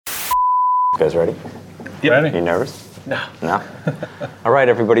You guys ready? Yep. Ready. You nervous? No. No? All right,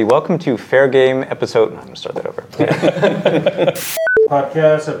 everybody. Welcome to Fair Game episode... No, I'm going to start that over.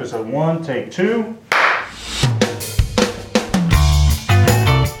 Podcast episode 1, take 2.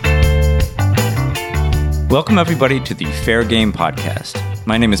 Welcome, everybody, to the Fair Game podcast.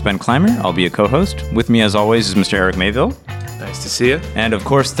 My name is Ben Clymer. I'll be a co-host. With me, as always, is Mr. Eric Mayville. Nice to see you. And, of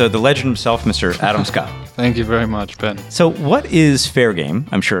course, the legend himself, Mr. Adam Scott. Thank you very much, Ben. So what is fair game?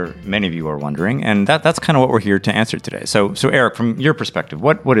 I'm sure many of you are wondering, and that's kind of what we're here to answer today. So Eric, from your perspective,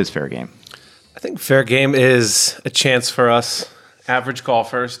 what is fair game? I think fair game is a chance for us average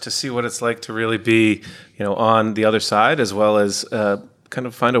golfers to see what it's like to really be, on the other side, as well as kind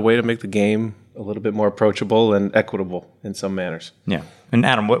of find a way to make the game a little bit more approachable and equitable in some manners. Yeah. And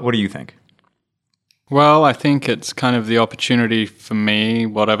Adam, what do you think? Well, I think it's kind of the opportunity for me,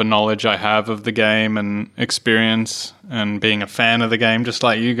 whatever knowledge I have of the game and experience and being a fan of the game, just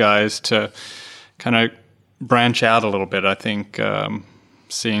like you guys, to kind of branch out a little bit. I think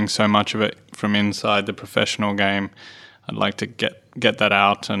seeing so much of it from inside the professional game, I'd like to get that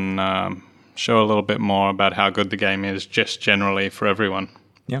out and show a little bit more about how good the game is just generally for everyone.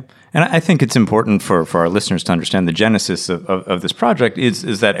 Yeah. And I think it's important for our listeners to understand the genesis of this project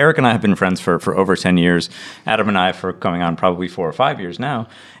is that Eric and I have been friends for over 10 years. Adam and I for going on probably 4 or 5 years now.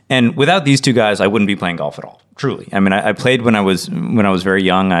 And without these two guys, I wouldn't be playing golf at all. Truly. I mean, I played when I was very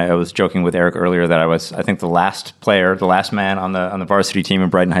young. I was joking with Eric earlier that I was, I think, the last man on the varsity team in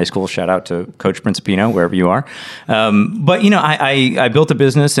Brighton High School. Shout out to Coach Principino, wherever you are. But I built a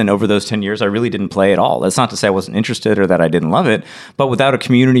business, and over those 10 years, I really didn't play at all. That's not to say I wasn't interested or that I didn't love it, but without a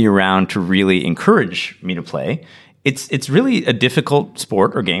community around to really encourage me to play, it's really a difficult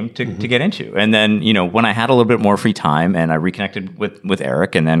sport or game to get into. And then, when I had a little bit more free time and I reconnected with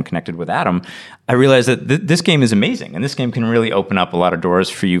Eric and then connected with Adam, I realized that this game is amazing. And this game can really open up a lot of doors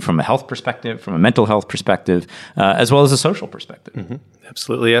for you from a health perspective, from a mental health perspective, as well as a social perspective. Mm-hmm.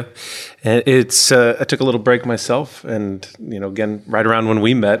 Absolutely, yeah. And it's I took a little break myself. And, again, right around when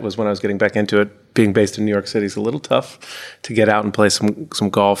we met was when I was getting back into it. Being based in New York City is a little tough to get out and play some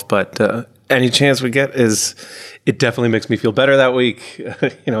golf. But any chance we get it definitely makes me feel better that week.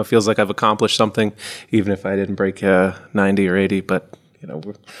 It feels like I've accomplished something, even if I didn't break 90 or 80. But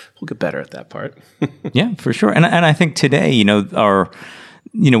we'll get better at that part. Yeah, for sure. And I think today,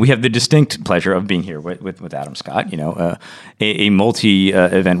 we have the distinct pleasure of being here with Adam Scott, a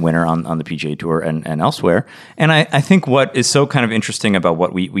multi-event winner on the PGA Tour and elsewhere. And I think what is so kind of interesting about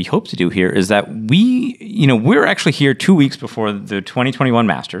what we hope to do here is that we're actually here 2 weeks before the 2021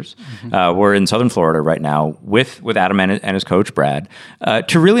 Masters. Mm-hmm. We're in Southern Florida right now with Adam and his coach, Brad,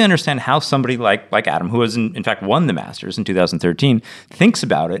 to really understand how somebody like Adam, who has in fact won the Masters in 2013, thinks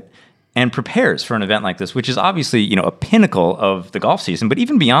about it and prepares for an event like this, which is obviously, a pinnacle of the golf season. But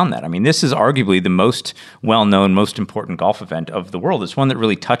even beyond that, I mean, this is arguably the most well-known, most important golf event of the world. It's one that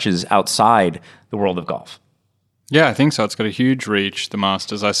really touches outside the world of golf. Yeah, I think so. It's got a huge reach, the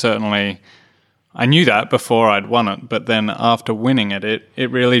Masters. I knew that before I'd won it, but then after winning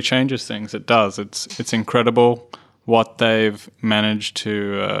it really changes things. It does. It's incredible what they've managed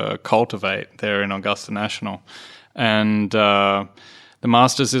to cultivate there in Augusta National. And the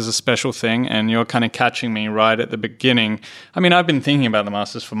Masters is a special thing, and you're kind of catching me right at the beginning. I mean, I've been thinking about the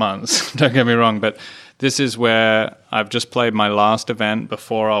Masters for months, don't get me wrong, but this is where I've just played my last event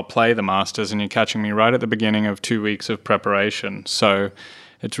before I'll play the Masters, and you're catching me right at the beginning of 2 weeks of preparation. So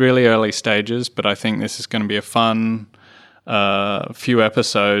it's really early stages, but I think this is going to be a fun few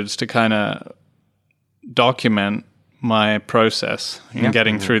episodes to kind of document my process in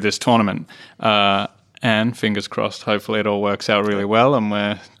getting through this tournament. And fingers crossed, hopefully it all works out really well and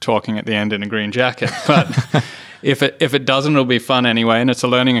we're talking at the end in a green jacket. But if it doesn't, it'll be fun anyway, and it's a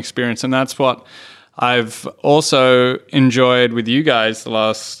learning experience. And that's what I've also enjoyed with you guys the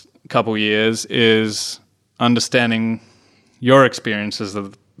last couple years is understanding your experiences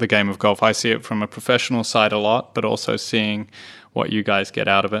of the game of golf. I see it from a professional side a lot, but also seeing what you guys get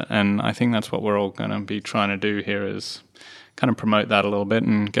out of it. And I think that's what we're all going to be trying to do here is kind of promote that a little bit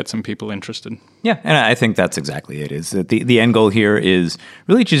and get some people interested. Yeah, and I think that's exactly it. Is that the end goal here is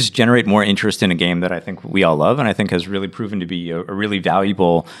really just generate more interest in a game that I think we all love and I think has really proven to be a really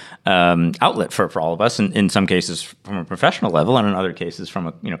valuable outlet for all of us, in some cases from a professional level and in other cases from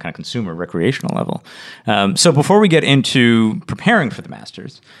a kind of consumer recreational level. So before we get into preparing for the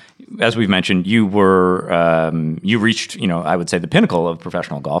Masters, as we've mentioned, you reached, I would say the pinnacle of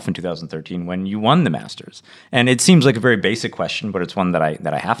professional golf in 2013 when you won the Masters. And it seems like a very basic question, but it's one that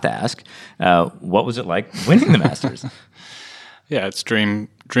I have to ask. What was it like winning the Masters? Yeah, it's dream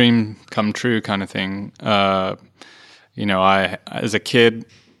come true kind of thing. I, as a kid,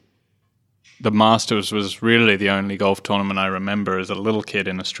 the Masters was really the only golf tournament I remember as a little kid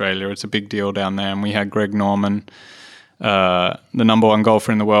in Australia. It's a big deal down there, and we had Greg Norman, the number one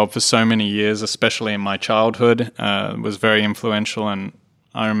golfer in the world for so many years, especially in my childhood, was very influential. And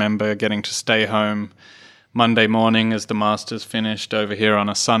I remember getting to stay home Monday morning as the Masters finished over here on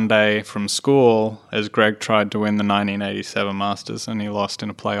a Sunday from school, as Greg tried to win the 1987 Masters and he lost in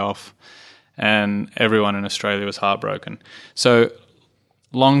a playoff, and everyone in Australia was heartbroken. So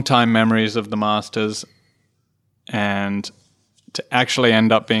long-time memories of the Masters, and to actually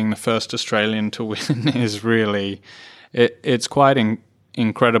end up being the first Australian to win is really, it's quite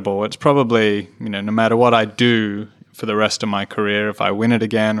incredible. It's probably, no matter what I do for the rest of my career, if I win it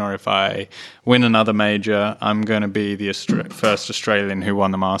again or if I win another major, I'm going to be the first Australian who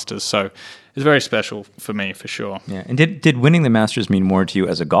won the Masters. So it's very special for me, for sure. Yeah. And did winning the Masters mean more to you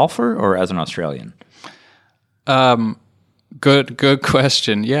as a golfer or as an Australian? Good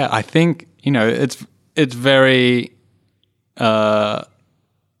question. Yeah, I think, it's very,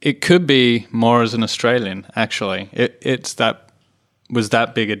 it could be more as an Australian, actually. Was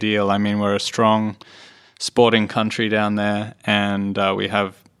that big a deal. I mean, we're a strong sporting country down there, and we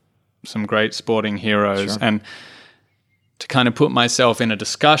have some great sporting heroes. Sure. And to kind of put myself in a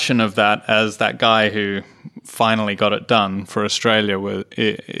discussion of that as that guy who finally got it done for Australia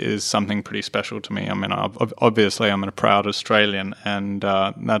is something pretty special to me. I mean, obviously I'm a proud Australian, and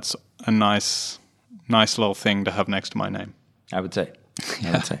that's a nice little thing to have next to my name. I would say.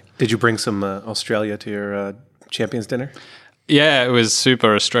 Did you bring some Australia to your Champions Dinner? Yeah, it was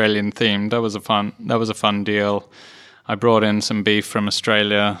super Australian themed. That was a fun deal. I brought in some beef from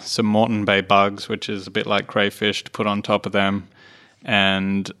Australia, some Moreton Bay bugs, which is a bit like crayfish, to put on top of them.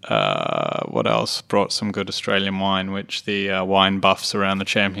 And what else? Brought some good Australian wine, which the wine buffs around the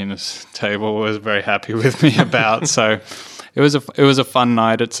Champions table was very happy with me about. So it was a fun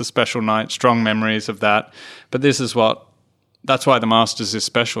night. It's a special night. Strong memories of that. But that's why the Masters is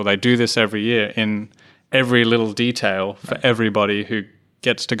special. They do this every year in every little detail for everybody who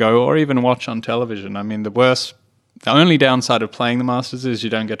gets to go or even watch on television. I mean, the only downside of playing the Masters is you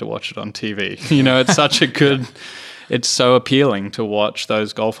don't get to watch it on TV. It's such a good, it's so appealing to watch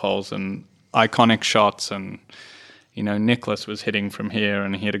those golf holes and iconic shots. And, Nicklaus was hitting from here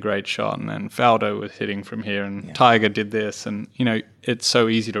and he hit a great shot. And then Faldo was hitting from here and Tiger did this. And, it's so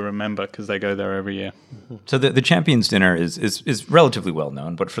easy to remember because they go there every year. So the Champions Dinner is relatively well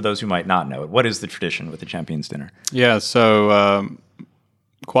known, but for those who might not know it, what is the tradition with the Champions Dinner? Yeah, so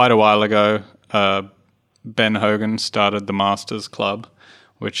quite a while ago, Ben Hogan started the Masters Club,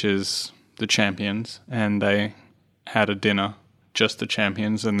 which is the champions, and they had a dinner, just the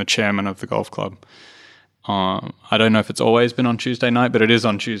champions and the chairman of the golf club. I don't know if it's always been on Tuesday night, but it is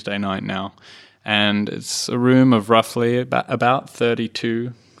on Tuesday night now. And it's a room of roughly about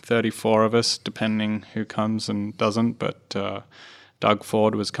 32, 34 of us, depending who comes and doesn't. But Doug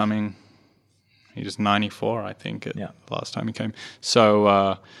Ford was coming. He was 94, I think, last time he came.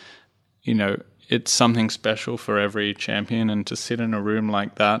 So, it's something special for every champion. And to sit in a room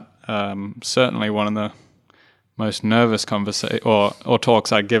like that, certainly one of the most nervous or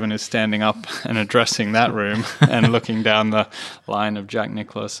talks I've given is standing up and addressing that room and looking down the line of Jack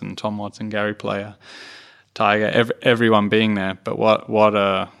Nicklaus and Tom Watson, Gary Player, Tiger, everyone being there. But what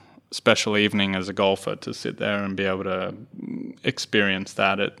a special evening as a golfer to sit there and be able to experience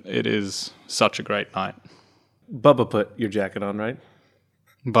that. It is such a great night. Bubba put your jacket on, right?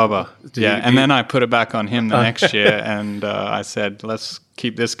 Bubba, and then I put it back on him the next year, and I said, let's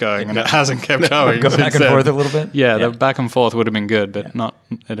keep this going, and it hasn't kept going. Go back and forth a little bit? Yeah, the back and forth would have been good, but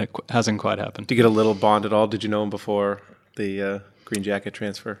it hasn't quite happened. Did you get a little bond at all? Did you know him before the green jacket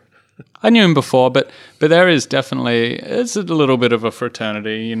transfer? I knew him before, but there is definitely, it's a little bit of a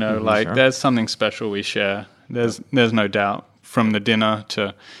fraternity, sure. There's something special we share. There's no doubt, from the dinner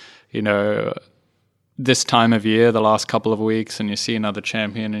to, this time of year, the last couple of weeks, and you see another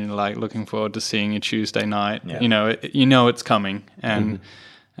champion and you're looking forward to seeing you Tuesday night. Yeah. It's coming, and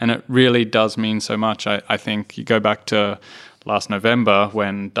it really does mean so much. I think you go back to last November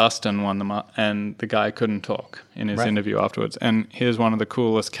when Dustin won and the guy couldn't talk in his interview afterwards. And here's one of the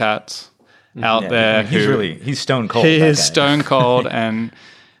coolest cats out there. He's stone cold. He is stone cold, and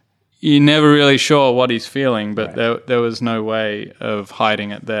you're never really sure what he's feeling, but there was no way of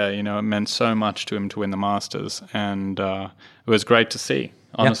hiding it there. It meant so much to him to win the Masters, and it was great to see,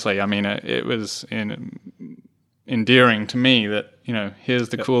 honestly. I mean, it was endearing to me that, here's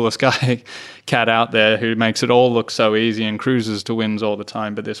the coolest cat out there who makes it all look so easy and cruises to wins all the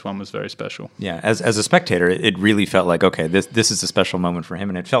time, but this one was very special. Yeah, as a spectator, it really felt like, okay, this is a special moment for him,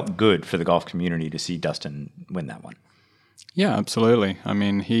 and it felt good for the golf community to see Dustin win that one. Yeah, absolutely. I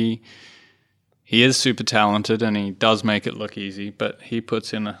mean, he he is super talented and he does make it look easy, but he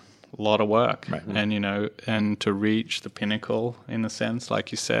puts in a lot of work. Right. And, and to reach the pinnacle, in a sense,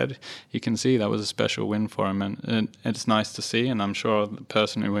 like you said, you can see that was a special win for him. And it's nice to see. And I'm sure the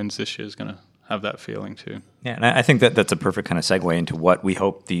person who wins this year is going to have that feeling too. Yeah, and I think that's a perfect kind of segue into what we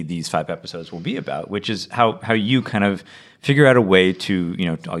hope these 5 episodes will be about, which is how you kind of figure out a way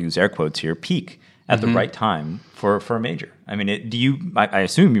to, I'll use air quotes here, peak at the right time for a major. I mean, I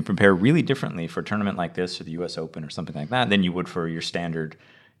assume you prepare really differently for a tournament like this or the US Open or something like that than you would for your standard,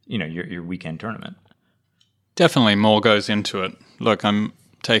 your weekend tournament. Definitely more goes into it. Look, I'm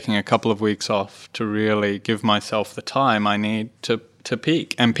taking a couple of weeks off to really give myself the time I need to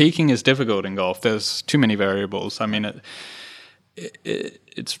peak. And peaking is difficult in golf. There's too many variables. I mean,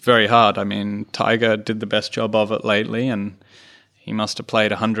 it's very hard. I mean, Tiger did the best job of it lately, and he must have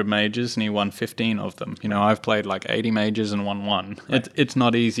played 100 majors and he won 15 of them. I've played like 80 majors and won one. Right. It's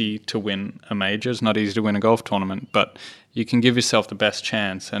not easy to win a major. It's not easy to win a golf tournament, but you can give yourself the best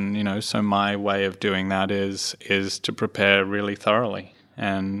chance. And, so my way of doing that is to prepare really thoroughly.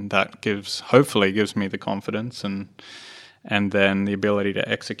 And that hopefully gives me the confidence and then the ability to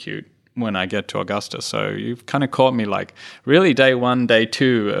execute when I get to Augusta. So you've kind of caught me like really day 1, day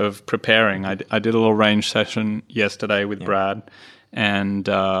 2 of preparing. I did a little range session yesterday with Brad, and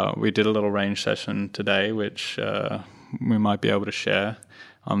we did a little range session today, which we might be able to share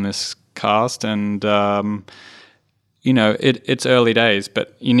on this cast. And, it's early days,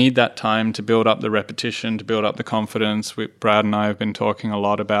 but you need that time to build up the repetition, to build up the confidence. Brad and I have been talking a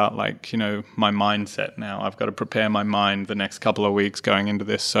lot about my mindset now. I've got to prepare my mind the next couple of weeks going into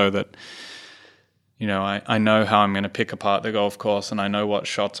this so that, I know how I'm going to pick apart the golf course and I know what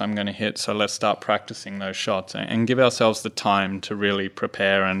shots I'm going to hit. So let's start practicing those shots and give ourselves the time to really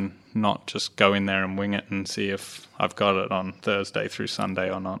prepare and not just go in there and wing it and see if I've got it on Thursday through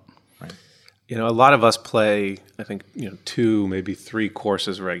Sunday or not. Right. A lot of us play, I think, 2, maybe 3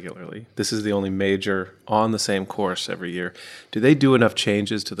 courses regularly. This is the only major on the same course every year. Do they do enough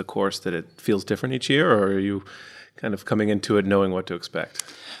changes to the course that it feels different each year, or are you kind of coming into it knowing what to expect?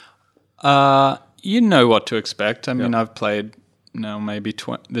 You know what to expect. I mean, I've played now maybe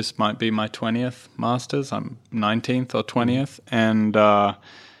this might be my 20th Masters. I'm 19th or 20th, and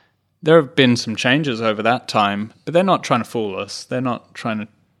there have been some changes over that time, but they're not trying to fool us. They're not trying to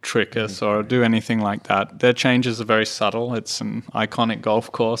trick us or do anything like that. Their changes are very subtle. It's an iconic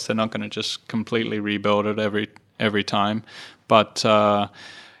golf course. They're not going to just completely rebuild it every time. But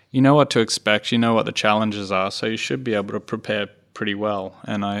you know what to expect. You know what the challenges are. So you should be able to prepare pretty well.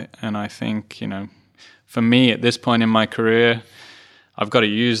 And I think, for me at this point in my career, I've got to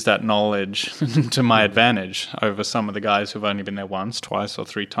use that knowledge to my advantage over some of the guys who've only been there once, twice, or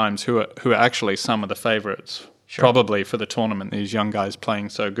 3 times, who are actually some of the favorites. Sure. Probably for the tournament, these young guys playing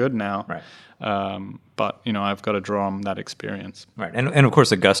so good now. Right. But, I've got to draw on that experience. Right. And of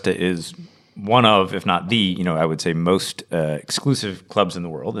course, Augusta is one of, if not the, I would say most exclusive clubs in the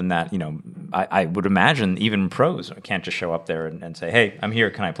world. And that, I would imagine even pros can't just show up there and say, hey, I'm here,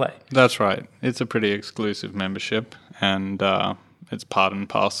 can I play? That's right. It's a pretty exclusive membership. And it's part and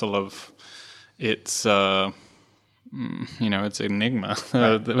parcel of its... it's enigma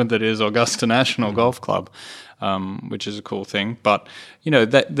that is Augusta National Golf Club, which is a cool thing. But,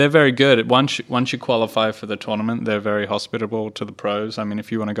 they're very good. Once you qualify for the tournament, they're very hospitable to the pros. I mean,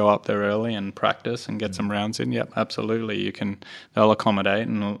 if you want to go up there early and practice and get some rounds in, yep, absolutely. They'll accommodate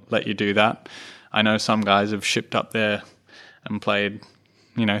and let you do that. I know some guys have shipped up there and played,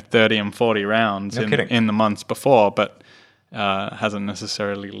 30 and 40 rounds in the months before, but hasn't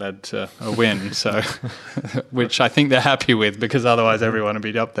necessarily led to a win, so which I think they're happy with, because otherwise everyone would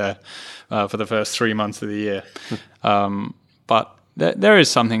be up there for the first 3 months of the year. But there is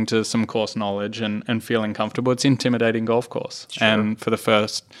something to some course knowledge and feeling comfortable. It's intimidating golf course. Sure. And for the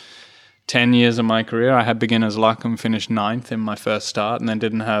first 10 years of my career, I had beginner's luck and finished 9th in my first start, and then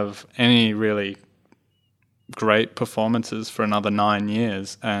didn't have any really great performances for another 9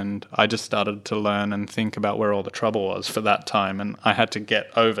 years, and I just started to learn and think about where all the trouble was for that time, and I had to get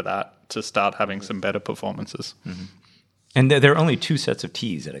over that to start having some better performances. Mm-hmm. And there are only 2 sets of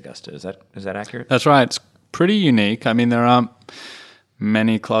tees at Augusta. Is that accurate? That's right. It's pretty unique. I mean, there aren't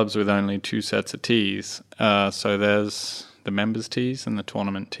many clubs with only 2 sets of tees. So there's the members' tees and the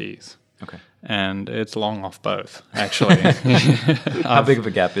tournament tees. Okay. And it's long off both, actually. How big of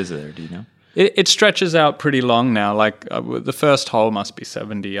a gap is there? Do you know? It stretches out pretty long now. Like the first hole must be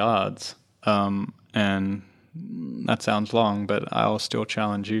 70 yards, and that sounds long, but I'll still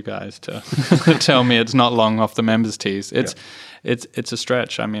challenge you guys to tell me it's not long off the members' tees. It's a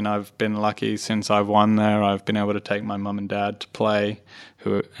stretch. I mean, I've been lucky since I've won there. I've been able to take my mum and dad to play,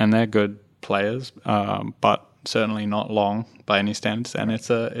 and they're good players, but certainly not long by any standards. And it's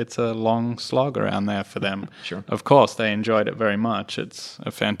a long slog around there for them. Sure. Of course, they enjoyed it very much. It's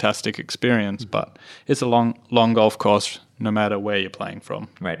a fantastic experience, but it's a long golf course no matter where you're playing from.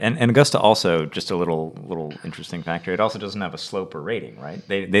 Right, and Augusta also, just a little interesting factor, it also doesn't have a slope or rating, right?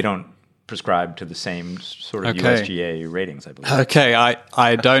 They don't prescribe to the same sort of Okay. USGA ratings, I believe. Okay,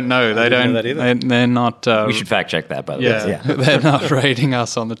 I don't know. They didn't don't. know that either. They're not. We should fact check that, by the Yeah, way. they're not rating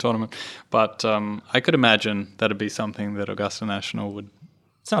us on the tournament. But I could imagine that'd be something that Augusta National would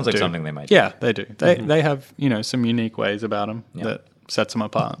Sounds like do. something they might do. Yeah, they do. They have some unique ways about them that sets them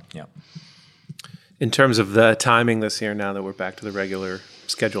apart. Yeah. In terms of the timing this year, now that we're back to the regular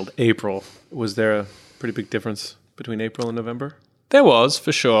scheduled April, was there a pretty big difference between April and November? There was,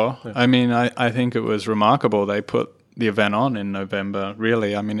 for sure. Yeah. I mean, I think it was remarkable. They put the event on in November,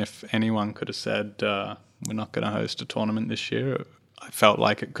 really. I mean, if anyone could have said, we're not going to host a tournament this year, I felt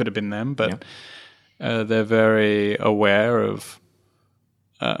like it could have been them. But they're very aware of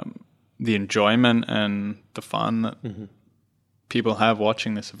the enjoyment and the fun that people have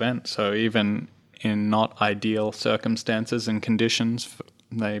watching this event. So even in not ideal circumstances and conditions,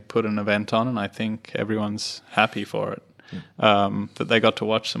 they put an event on, and I think everyone's happy for it. That they got to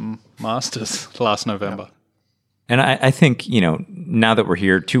watch some Masters last November. And I think, now that we're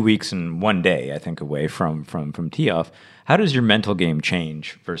here 2 weeks and 1 day, I think, away from tee off, how does your mental game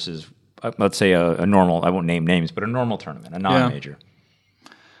change versus, let's say, a normal, I won't name names, but a normal tournament, a non-major?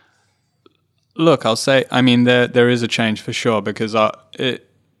 Look, I'll say, I mean, there is a change for sure, because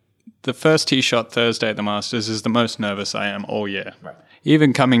the first tee shot Thursday at the Masters is the most nervous I am all year. Right.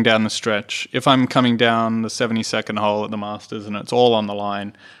 Even coming down the stretch, if I'm coming down the 72nd hole at the Masters and it's all on the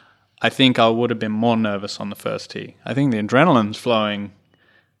line, I think I would have been more nervous on the first tee. I think the adrenaline's flowing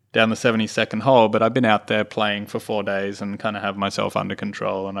down the 72nd hole, but I've been out there playing for 4 days and kind of have myself under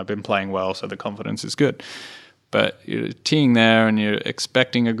control, and I've been playing well, so the confidence is good. But you're teeing there and you're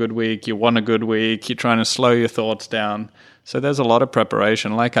expecting a good week, you want a good week, you're trying to slow your thoughts down. So there's a lot of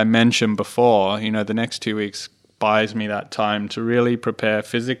preparation. Like I mentioned before, the next 2 weeks buys me that time to really prepare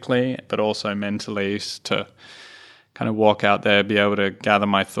physically, but also mentally, to kind of walk out there, be able to gather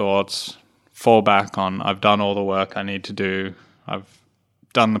my thoughts, fall back on, I've done all the work I need to do, I've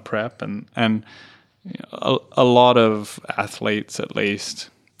done the prep, and a lot of athletes, at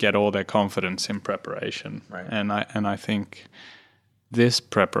least, get all their confidence in preparation. Right. And I think this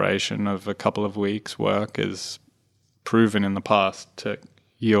preparation of a couple of weeks' work is proven in the past to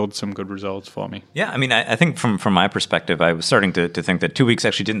yield some good results for me. Yeah, I mean, I think from my perspective, I was starting to think that 2 weeks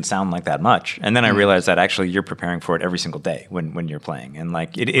actually didn't sound like that much. And then I realized that actually you're preparing for it every single day when you're playing. And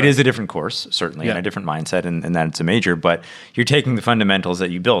like it is a different course, certainly, and a different mindset, and that it's a major, but you're taking the fundamentals that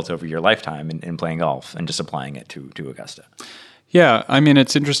you built over your lifetime in playing golf and just applying it to Augusta. Yeah, I mean,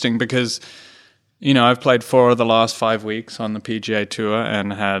 it's interesting because, I've played 4 of the last 5 weeks on the PGA Tour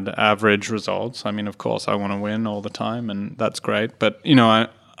and had average results. I mean, of course, I want to win all the time, and that's great. But,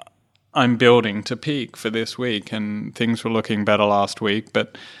 I'm building to peak for this week, and things were looking better last week.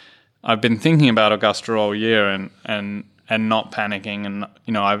 But I've been thinking about Augusta all year and not panicking. And,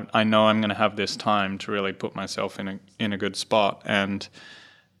 I know I'm going to have this time to really put myself in a good spot. And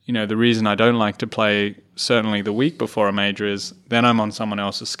the reason I don't like to play certainly the week before a major is then I'm on someone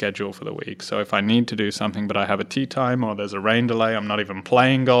else's schedule for the week. So if I need to do something but I have a tee time or there's a rain delay, I'm not even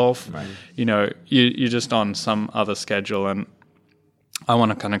playing golf, right. You're just on some other schedule, and I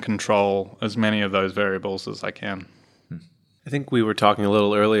want to kind of control as many of those variables as I can. I think we were talking a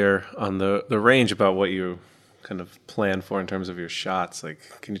little earlier on the range about what you kind of plan for in terms of your shots.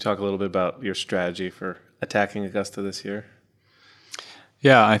 Like, can you talk a little bit about your strategy for attacking Augusta this year?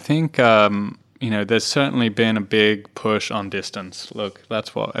 Yeah, I think, there's certainly been a big push on distance. Look,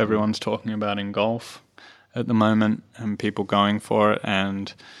 that's what everyone's talking about in golf at the moment, and people going for it.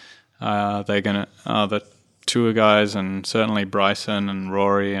 And the tour guys, and certainly Bryson and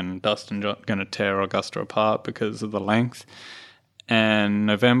Rory and Dustin, going to tear Augusta apart because of the length. And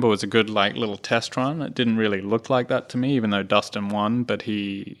November was a good little test run. It didn't really look like that to me, even though Dustin won, but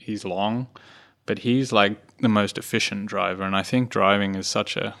he's long. But he's like the most efficient driver, and I think driving is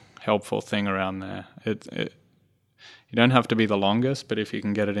such a helpful thing around there. You don't have to be the longest, but if you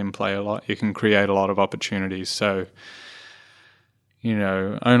can get it in play a lot, you can create a lot of opportunities. So,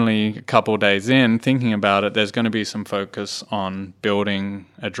 only a couple of days in, thinking about it, there's going to be some focus on building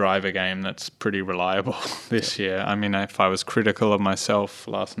a driver game that's pretty reliable this year. I mean, if I was critical of myself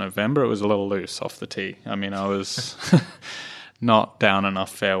last November, it was a little loose off the tee. I mean, I was not down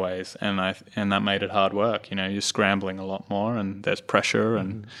enough fairways, and that made it hard work. You're scrambling a lot more, and there's pressure,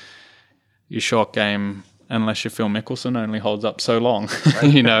 and your short game unless you're Phil Mickelson, only holds up so long,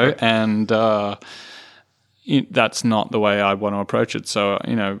 you know, and that's not the way I want to approach it. So,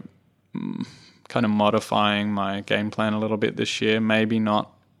 you know, kind of modifying my game plan a little bit this year, maybe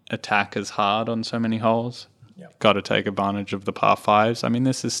not attack as hard on so many holes. Got to take advantage of the par fives. I mean,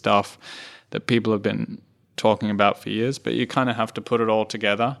 this is stuff that people have been talking about for years, but you kind of have to put it all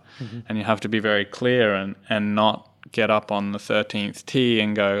together, and you have to be very clear and not get up on the 13th tee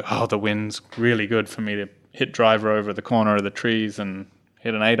and go, oh, the wind's really good for me to hit driver over the corner of the trees and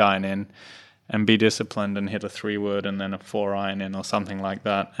hit an 8-iron in, and be disciplined and hit a 3-wood and then a 4-iron in or something like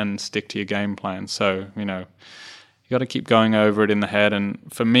that, and stick to your game plan. So, you know, you got to keep going over it in the head. And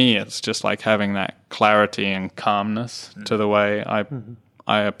for me, it's just like having that clarity and calmness to the way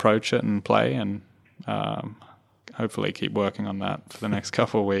I approach it and play, and hopefully keep working on that for the next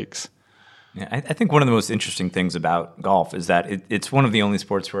couple of weeks. Yeah, I think one of the most interesting things about golf is that it's one of the only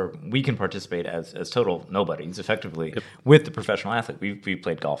sports where we can participate as total nobodies, effectively, with the professional athlete. We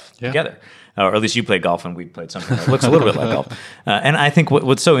played golf together, or at least you played golf and we played something that looks a little bit like golf. And I think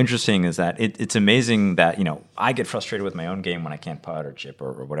what's so interesting is that it's amazing that, you know, I get frustrated with my own game when I can't putt or chip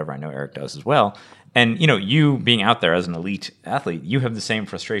or whatever. I know Eric does as well. And, you know, you being out there as an elite athlete, you have the same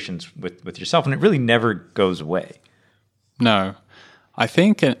frustrations with yourself, and it really never goes away. No, I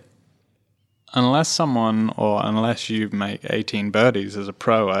think unless you make 18 birdies as a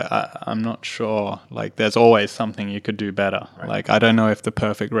pro, I'm not sure. Like, there's always something you could do better. Right. Like, I don't know if the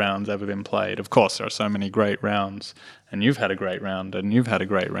perfect round's ever been played. Of course, there are so many great rounds, and you've had a great round, and you've had a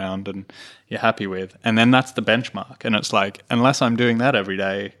great round, and you're happy with. And then that's the benchmark. And it's like, unless I'm doing that every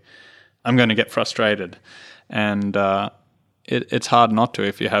day, I'm going to get frustrated. And it's hard not to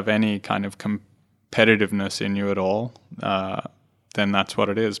if you have any kind of competitiveness in you at all. Then that's what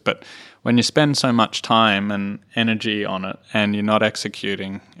it is. But when you spend so much time and energy on it and you're not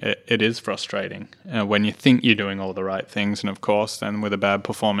executing, it is frustrating. When you think you're doing all the right things, and of course, then with a bad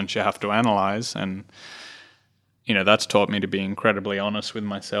performance, you have to analyze. And, you know, that's taught me to be incredibly honest with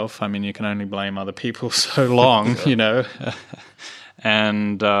myself. I mean, you can only blame other people so long, you know.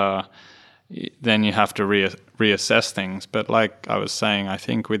 And then you have to reassess things. But like I was saying, I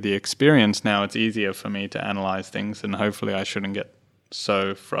think with the experience now, it's easier for me to analyze things, and hopefully I shouldn't get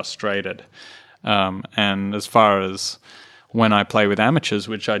so frustrated. And as far as when I play with amateurs,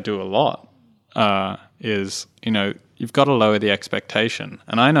 which I do a lot, is, you know, you've got to lower the expectation.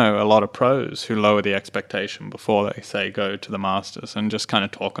 And I know a lot of pros who lower the expectation before they say go to the Masters and just kind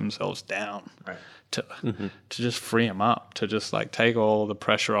of talk themselves down. Right. To just free them up, to just like take all the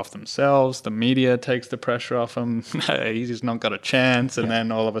pressure off themselves. The media takes the pressure off them. He's just not got a chance. And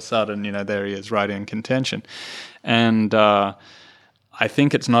then all of a sudden, you know, there he is right in contention. And I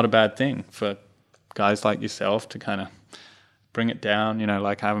think it's not a bad thing for guys like yourself to kind of bring it down. You know,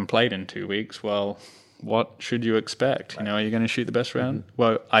 like, I haven't played in 2 weeks. Well, what should you expect? Right. You know, are you going to shoot the best round?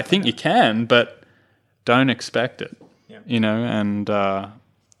 Well, I think you can, but don't expect it. Yeah. You know, and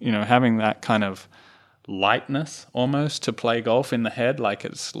you know, having that kind of lightness almost to play golf in the head, like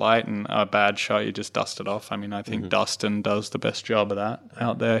it's light and a bad shot, you just dust it off. I mean, I think Dustin does the best job of that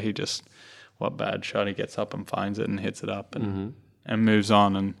out there. He just, what bad shot, he gets up and finds it and hits it up and moves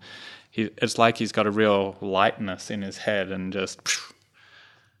on. And it's like he's got a real lightness in his head and just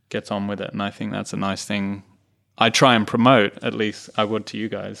gets on with it. And I think that's a nice thing. I try and promote, at least I would to you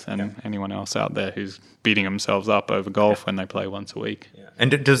guys and anyone else out there who's beating themselves up over golf when they play once a week. Yeah.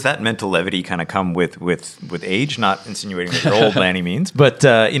 And does that mental levity kind of come with age? Not insinuating that you're old by any means, but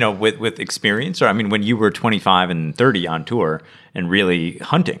you know, with experience. Or I mean, when you were 25 and 30 on tour and really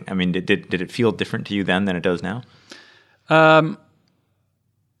hunting, I mean, did it feel different to you then than it does now?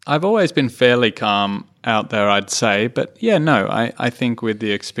 I've always been fairly calm out there, I'd say. But yeah, no, I think with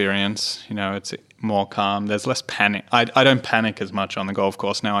the experience, you know, it's more calm. There's less panic. I don't panic as much on the golf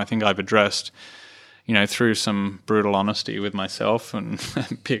course now. I think I've addressed, you know, through some brutal honesty with myself and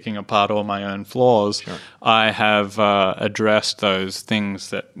picking apart all my own flaws, I have addressed those things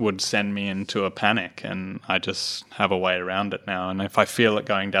that would send me into a panic, and I just have a way around it now. And if I feel it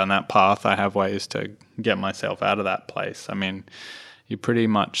going down that path, I have ways to get myself out of that place. I mean, you're pretty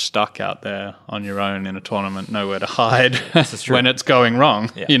much stuck out there on your own in a tournament, nowhere to hide when it's going wrong.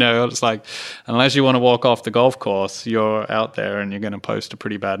 Yeah. You know, it's like, unless you want to walk off the golf course, you're out there and you're going to post a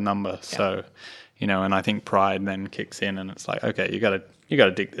pretty bad number. Yeah. So, you know, and I think pride then kicks in, and it's like, okay, you got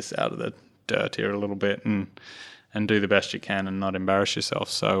to dig this out of the dirt here a little bit and do the best you can and not embarrass yourself.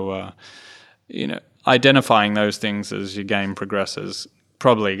 So, you know, identifying those things as your game progresses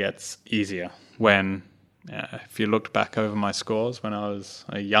probably gets easier when. If you looked back over my scores when I was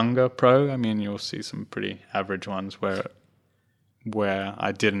a younger pro, I mean, you'll see some pretty average ones where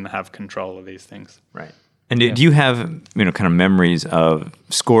I didn't have control of these things. Right. And do you have, kind of memories of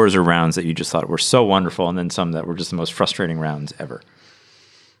scores or rounds that you just thought were so wonderful, and then some that were just the most frustrating rounds ever?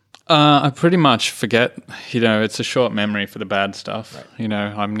 I pretty much forget, it's a short memory for the bad stuff. Right.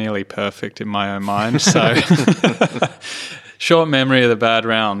 I'm nearly perfect in my own mind. So short memory of the bad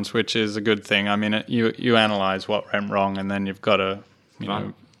rounds, which is a good thing. I mean, you analyze what went wrong, and then you've got to,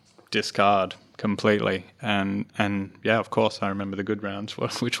 discard completely. And yeah, of course, I remember the good rounds.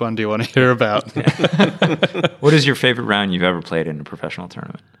 Which one do you want to hear about? What is your favorite round you've ever played in a professional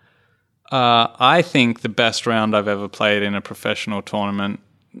tournament? I think the best round I've ever played in a professional tournament,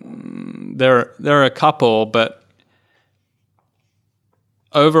 there are a couple, but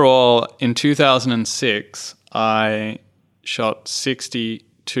overall in 2006, I shot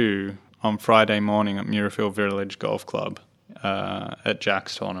 62 on Friday morning at Muirfield Village Golf Club at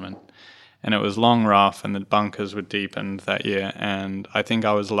Jack's tournament. And it was long rough and the bunkers were deepened that year. And I think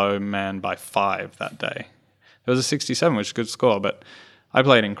I was low man by 5 that day. It was a 67, which is a good score, but I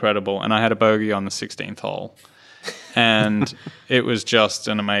played incredible. And I had a bogey on the 16th hole. And it was just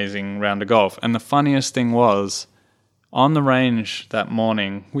an amazing round of golf. And the funniest thing was, on the range that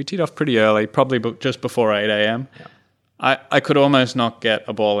morning, we teed off pretty early, probably just before 8 a.m. Yeah. I could almost not get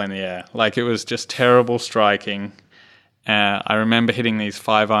a ball in the air. Like, it was just terrible striking. I remember hitting these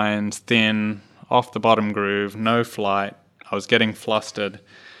 5 irons thin, off the bottom groove, no flight. I was getting flustered.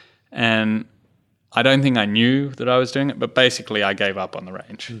 And I don't think I knew that I was doing it, but basically I gave up on the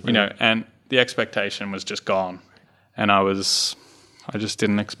range, mm-hmm. And the expectation was just gone. And I just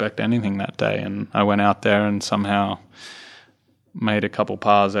didn't expect anything that day. And I went out there and somehow made a couple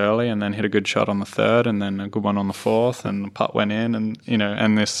pars early and then hit a good shot on the 3rd and then a good one on the 4th and the putt went in and,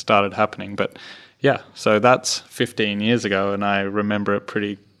 and this started happening. But yeah, so that's 15 years ago and I remember it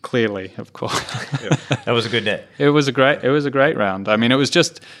pretty clearly, of course. Yeah. That was a good day. It was a great round. I mean,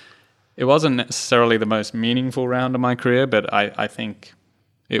 it wasn't necessarily the most meaningful round of my career, but I think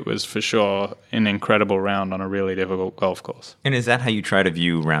it was for sure an incredible round on a really difficult golf course. And is that how you try to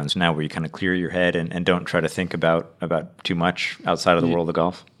view rounds now, where you kind of clear your head and don't try to think about too much outside of the world of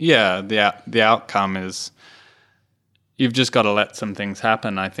golf? Yeah, the outcome is you've just got to let some things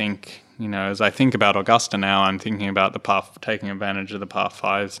happen. I think, as I think about Augusta now, I'm thinking about taking advantage of the par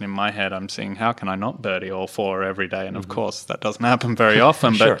 5s, and in my head I'm seeing, how can I not birdie all 4 every day? And of course that doesn't happen very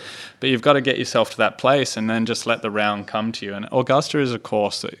often, Sure. but you've got to get yourself to that place and then just let the round come to you. And Augusta is a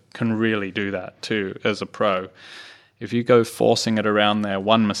course that can really do that too as a pro. If you go forcing it around there,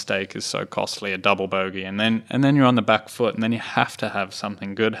 one mistake is so costly, a double bogey, and then you're on the back foot, and then you have to have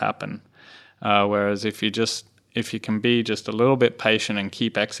something good happen. Whereas if you can be just a little bit patient and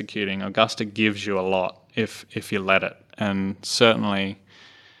keep executing, Augusta gives you a lot if you let it. And certainly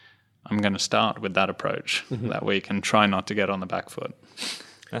I'm going to start with that approach that week and try not to get on the back foot.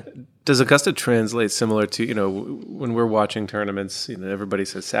 Does Augusta translate similar to, when we're watching tournaments, everybody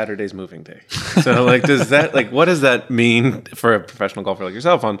says Saturday's moving day. So what does that mean for a professional golfer like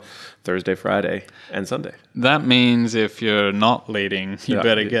yourself on Thursday, Friday, and Sunday? That means if you're not leading, you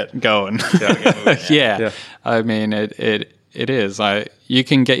better get going. Yeah. I mean, it is. You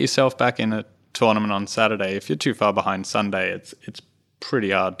can get yourself back in a tournament on Saturday. If you're too far behind Sunday, it's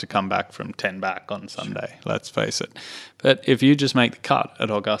pretty hard to come back from 10 back on Sunday, let's face it. But if you just make the cut at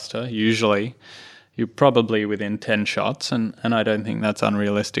Augusta, usually you're probably within 10 shots, and I don't think that's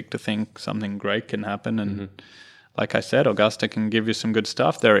unrealistic to think something great can happen. And like I said, Augusta can give you some good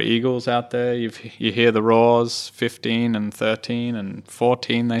stuff. There are eagles out there. You hear the roars, 15 and 13 and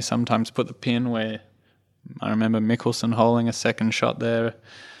 14. They sometimes put the pin where I remember Mickelson holding a second shot there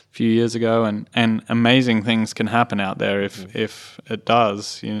few years ago, and amazing things can happen out there. If it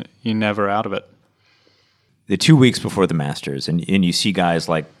does, you're never out of it. The 2 weeks before the Masters, and you see guys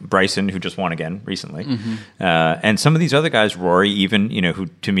like Bryson, who just won again recently, and some of these other guys, Rory even, who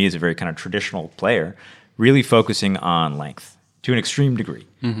to me is a very kind of traditional player, really focusing on length to an extreme degree.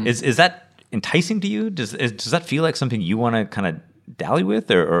 Is that enticing to you? Does that feel like something you want to kind of dally with,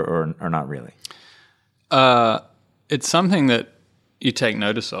 or not really? It's something that you take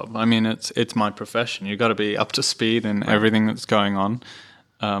notice of. I mean, it's my profession. You've got to be up to speed in everything that's going on.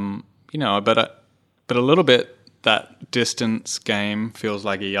 But a little bit that distance game feels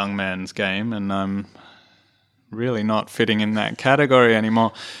like a young man's game, and I'm really not fitting in that category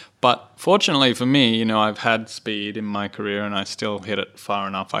anymore. But fortunately for me, I've had speed in my career, and I still hit it far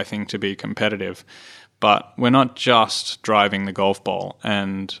enough, I think, to be competitive. But we're not just driving the golf ball,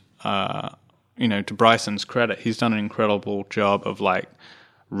 and to Bryson's credit, he's done an incredible job of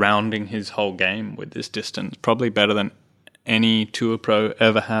rounding his whole game with this distance, probably better than any tour pro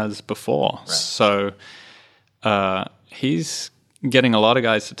ever has before. Right. So he's getting a lot of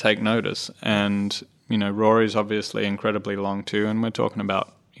guys to take notice, and Rory's obviously incredibly long too, and we're talking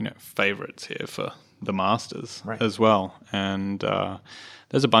about, favorites here for the Masters as well. And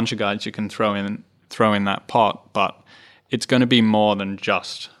there's a bunch of guys you can throw in that pot, but it's going to be more than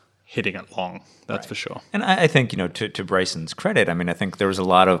just hitting it long. That's for sure. And I think, to Bryson's credit, I think there was a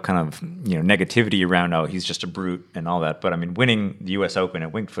lot of kind of, negativity around, oh, he's just a brute and all that. But winning the U.S. Open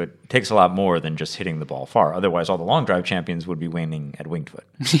at Winged Foot takes a lot more than just hitting the ball far. Otherwise, all the long drive champions would be winning at Winged Foot.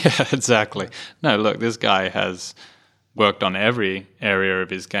 Yeah, exactly. No, look, this guy has worked on every area of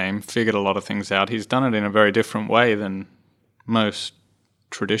his game, figured a lot of things out. He's done it in a very different way than most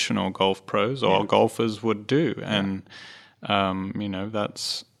traditional golf pros or golfers would do. And,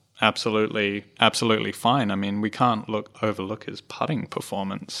 that's absolutely fine. We can't overlook his putting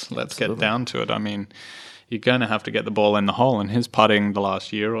performance. Let's get down to it. You're going to have to get the ball in the hole, and his putting the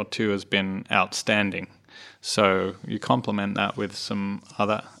last year or two has been outstanding. So you complement that with some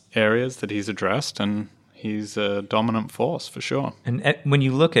other areas that he's addressed, and he's a dominant force for sure. And when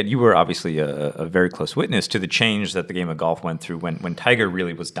you look at, you were obviously a very close witness to the change that the game of golf went through when Tiger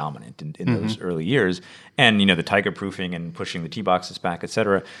really was dominant in those early years, and the Tiger proofing and pushing the tee boxes back, et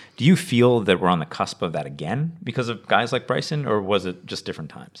cetera. Do you feel that we're on the cusp of that again because of guys like Bryson, or was it just different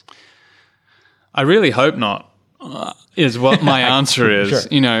times? I really hope not, is what my answer is. Sure.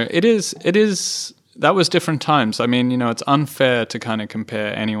 It is. That was different times. It's unfair to kind of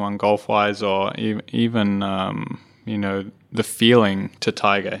compare anyone golf-wise or even, the feeling to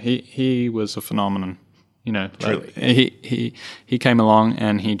Tiger. He was a phenomenon. He came along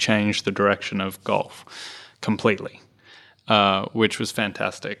and he changed the direction of golf completely, which was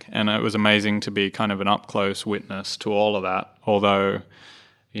fantastic. And it was amazing to be kind of an up-close witness to all of that, although,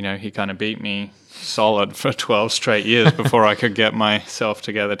 he kind of beat me solid for 12 straight years before I could get myself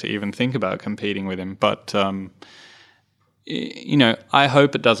together to even think about competing with him. But, I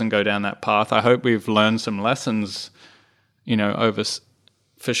hope it doesn't go down that path. I hope we've learned some lessons, over,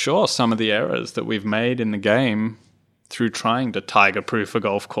 for sure, some of the errors that we've made in the game through trying to Tiger-proof a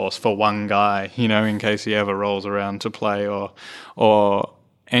golf course for one guy, in case he ever rolls around to play or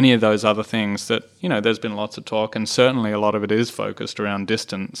any of those other things that, there's been lots of talk, and certainly a lot of it is focused around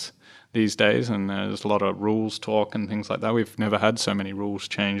distance these days, and there's a lot of rules talk and things like that. We've never had so many rules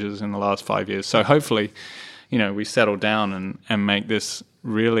changes in the last 5 years. So hopefully, we settle down and make this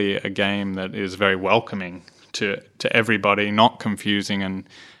really a game that is very welcoming to everybody, not confusing, and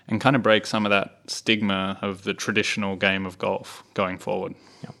kind of break some of that stigma of the traditional game of golf going forward.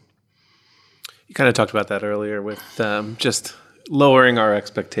 Yeah. You kind of talked about that earlier with just lowering our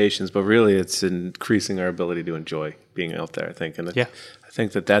expectations, but really it's increasing our ability to enjoy being out there, I think. And I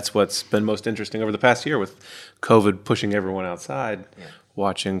think that's what's been most interesting over the past year with COVID pushing everyone outside,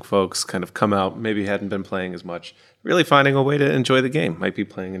 watching folks kind of come out, maybe hadn't been playing as much, really finding a way to enjoy the game, might be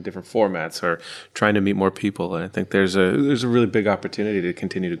playing in different formats or trying to meet more people. And I think there's a really big opportunity to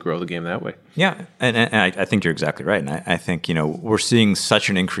continue to grow the game that way. Yeah, and I think you're exactly right. And I think, we're seeing such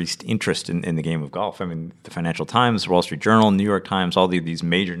an increased interest in the game of golf. The Financial Times, Wall Street Journal, New York Times, all these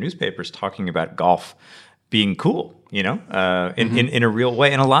major newspapers talking about golf being cool, in a real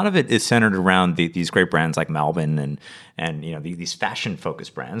way. And a lot of it is centered around these great brands like Malvin and these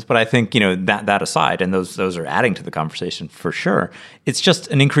fashion-focused brands. But I think, that aside, and those are adding to the conversation for sure, it's just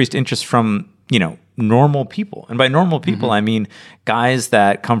an increased interest from, normal people. And by normal people, I mean guys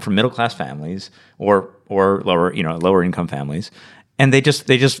that come from middle-class families or lower income families. And they just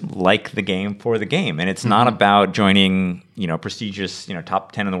like the game for the game. And it's not about joining, prestigious,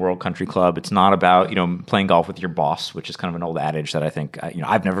 top 10 in the world country club. It's not about, playing golf with your boss, which is kind of an old adage that I think,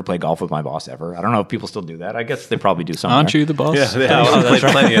 I've never played golf with my boss ever. I don't know if people still do that. I guess they probably do somewhere. Aren't you the boss? Yeah, that's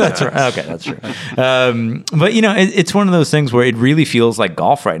right. Plenty of that's right. Okay, that's true. But, it's one of those things where it really feels like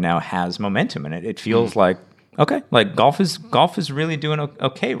golf right now has momentum. And it feels like, okay, like golf is really doing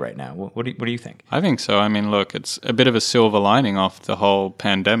okay right now. What do you think? I think so. Look, it's a bit of a silver lining off the whole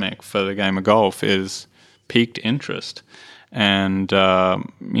pandemic for the game of golf is piqued interest. And,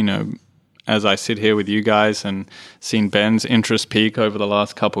 as I sit here with you guys and seen Ben's interest peak over the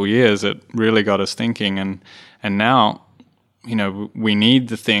last couple of years, it really got us thinking. And now, we need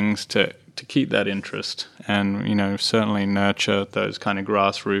the things to keep that interest and, certainly nurture those kind of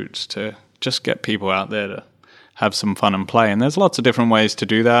grassroots to just get people out there to have some fun and play. And there's lots of different ways to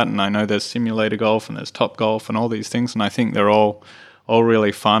do that. And I know there's simulator golf and there's top golf and all these things. And I think they're all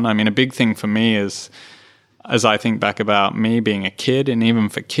really fun. A big thing for me is, as I think back about me being a kid, and even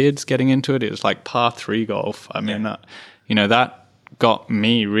for kids getting into it, is like par 3 golf. That got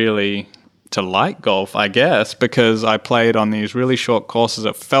me really to like golf, I guess, because I played on these really short courses.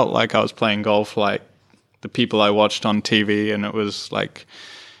 It felt like I was playing golf like the people I watched on TV, and it was like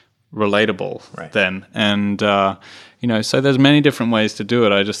relatable Right. then. And, so there's many different ways to do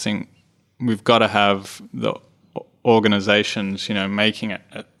it. I just think we've got to have the organizations, making it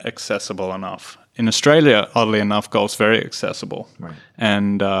accessible enough. In Australia, oddly enough, golf's very accessible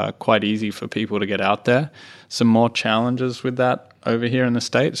and quite easy for people to get out there. Some more challenges with that over here in the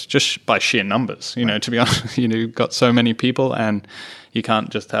States, just by sheer numbers. To be honest, you've got so many people and you can't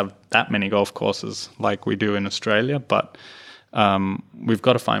just have that many golf courses like we do in Australia. But we've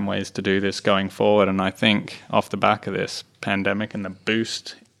got to find ways to do this going forward. And I think off the back of this pandemic and the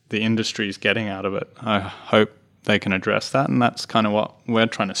boost the industry is getting out of it, I hope they can address that. And that's kind of what we're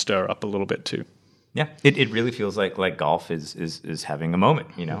trying to stir up a little bit too. Yeah, it really feels like golf is having a moment.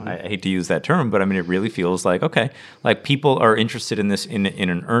 I hate to use that term, but I mean, it really feels like, okay, like people are interested in this in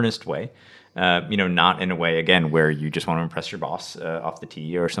an earnest way. Not in a way, again, where you just want to impress your boss off the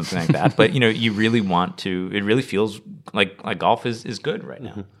tee or something like that. But, you really want to, it really feels like golf is good right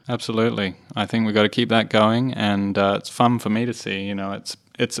now. Absolutely. I think we've got to keep that going. And it's fun for me to see,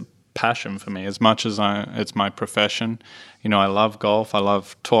 it's a passion for me as much as it's my profession. I love golf. I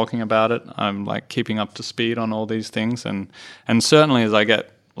love talking about it. I'm like keeping up to speed on all these things. And certainly as I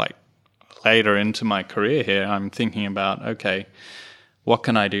get like later into my career here, I'm thinking about, okay, what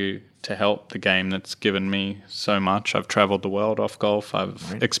can I do to help the game that's given me so much? I've traveled the world off golf.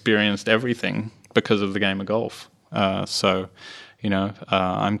 I've experienced everything because of the game of golf. I'm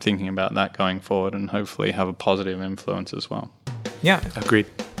thinking about that going forward and hopefully have a positive influence as well. Yeah. Agreed.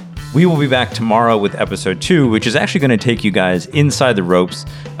 We will be back tomorrow with episode 2, which is actually going to take you guys inside the ropes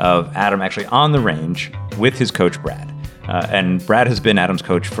of Adam actually on the range with his coach, Brad. And Brad has been Adam's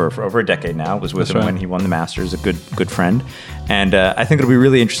coach for over a decade now. Was with him when he won the Masters, a good friend. And I think it'll be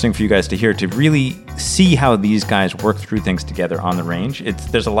really interesting for you guys to hear, to really see how these guys work through things together on the range.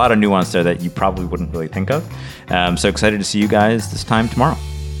 There's a lot of nuance there that you probably wouldn't really think of. So excited to see you guys this time tomorrow.